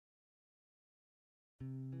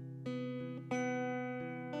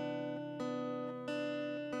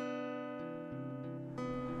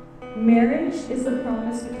Marriage is the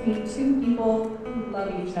promise between two people who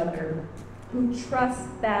love each other, who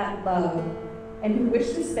trust that love, and who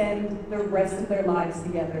wish to spend the rest of their lives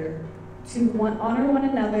together, to honor one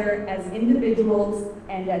another as individuals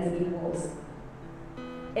and as equals.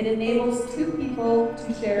 It enables two people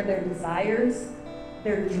to share their desires,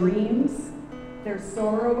 their dreams, their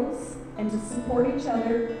sorrows, and to support each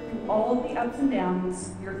other through all of the ups and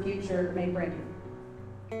downs your future may bring.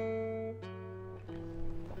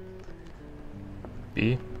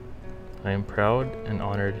 B, I am proud and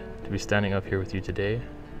honored to be standing up here with you today.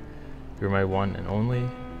 You're my one and only,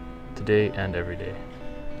 today and every day.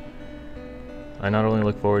 I not only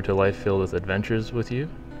look forward to a life filled with adventures with you,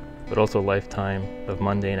 but also a lifetime of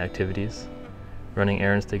mundane activities, running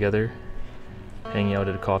errands together, hanging out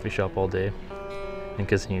at a coffee shop all day, and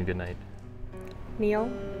kissing you goodnight. Neil,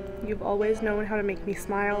 you've always known how to make me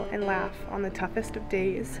smile and laugh on the toughest of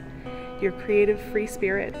days. Your creative, free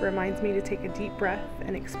spirit reminds me to take a deep breath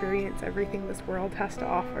and experience everything this world has to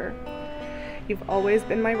offer. You've always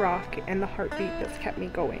been my rock and the heartbeat that's kept me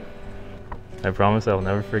going. I promise I will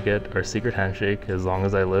never forget our secret handshake as long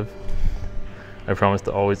as I live. I promise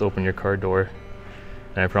to always open your car door,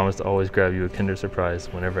 and I promise to always grab you a Kinder Surprise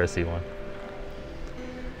whenever I see one.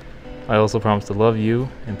 I also promise to love you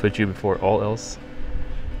and put you before all else.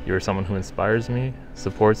 You are someone who inspires me,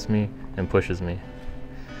 supports me, and pushes me.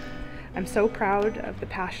 I'm so proud of the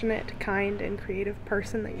passionate, kind, and creative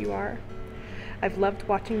person that you are. I've loved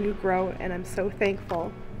watching you grow, and I'm so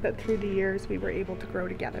thankful that through the years we were able to grow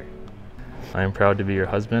together. I am proud to be your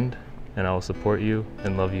husband, and I will support you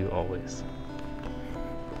and love you always.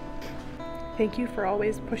 Thank you for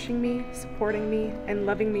always pushing me, supporting me, and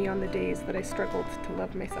loving me on the days that I struggled to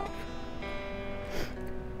love myself.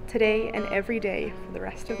 Today and every day for the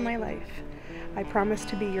rest of my life, I promise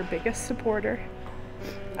to be your biggest supporter.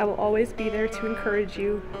 I will always be there to encourage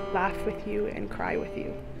you, laugh with you, and cry with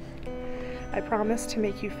you. I promise to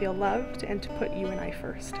make you feel loved and to put you and I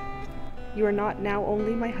first. You are not now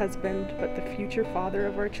only my husband, but the future father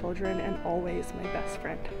of our children and always my best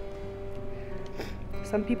friend.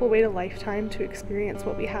 Some people wait a lifetime to experience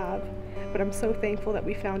what we have, but I'm so thankful that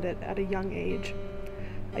we found it at a young age.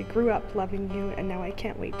 I grew up loving you, and now I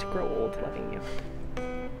can't wait to grow old loving you.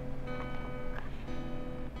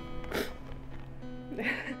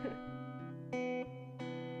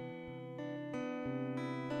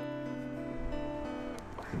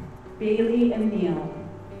 Bailey and Neil,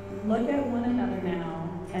 look at one another now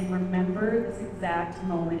and remember this exact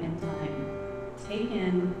moment in time. Take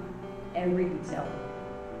in every detail.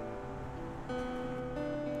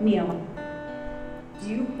 Neil, do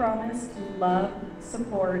you promise to love,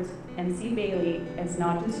 support, and see Bailey as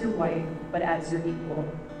not just your wife, but as your equal?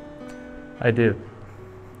 I do.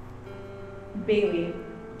 Bailey,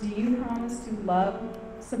 do you promise to love,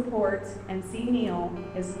 support, and see Neil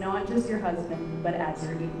as not just your husband, but as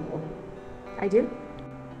your equal? I do.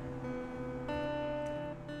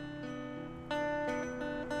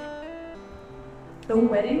 The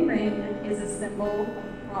wedding ring is a symbol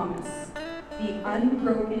of promise. The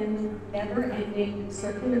unbroken, never-ending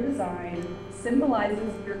circular design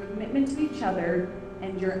symbolizes your commitment to each other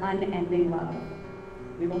and your unending love.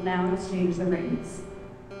 We will now exchange the rings.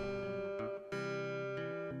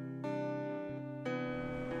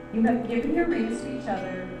 You have given your rings to each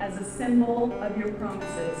other as a symbol of your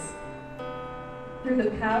promises. Through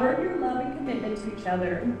the power of your love and commitment to each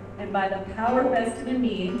other, and by the power vested in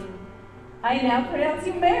me, I now pronounce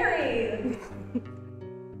you married!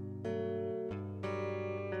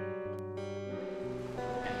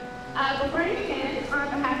 Before we begin, on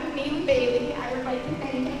behalf of me and Bailey, I would like to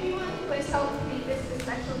thank everyone who has helped make this a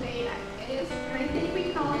special day. It is, and I think we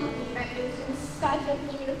can all agree that it is such a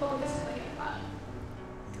beautiful display of love.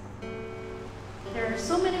 There are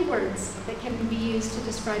so many words that can be used to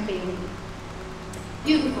describe Bailey.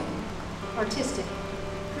 Beautiful, artistic,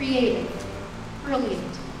 creative,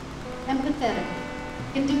 brilliant, empathetic,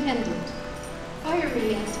 independent,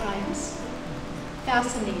 fiery at times,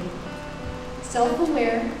 fascinating,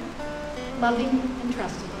 self-aware, loving, and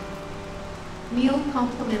trusting. Neil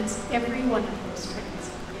complements every one of those traits.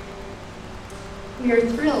 We are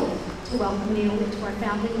thrilled to welcome Neil into our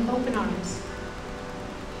family with open arms.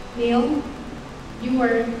 Neil, you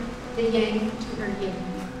are the yang to her yin.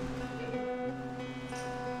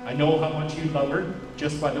 I know how much you love her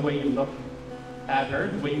just by the way you look at her,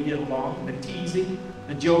 the way you get along, the teasing,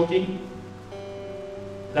 the joking.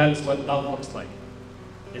 That is what love looks like.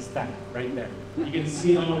 It's that right there. You can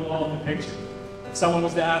see it on the wall in the picture. If someone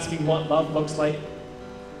was to ask me what love looks like,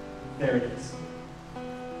 there it is.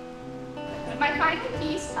 My final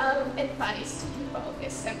piece of advice to you both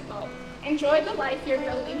is simple. Enjoy the life you're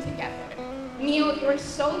building together. Neil, you are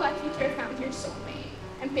so lucky to have found your soulmate.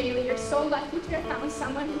 And Bailey, you're so lucky to have found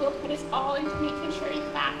someone who will put his all into making sure you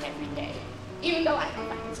laugh every day, even though I don't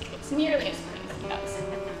find his jokes nearly as funny as he does.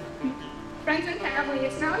 Friends and family,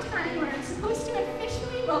 it's now time where I'm supposed to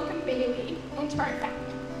officially welcome Bailey into our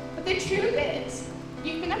family. But the truth is,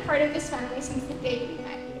 you've been a part of this family since the day we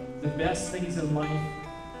met you. The best things in life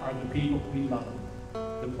are the people we love,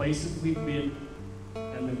 the places we've been,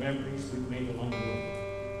 and the memories we've made along the way.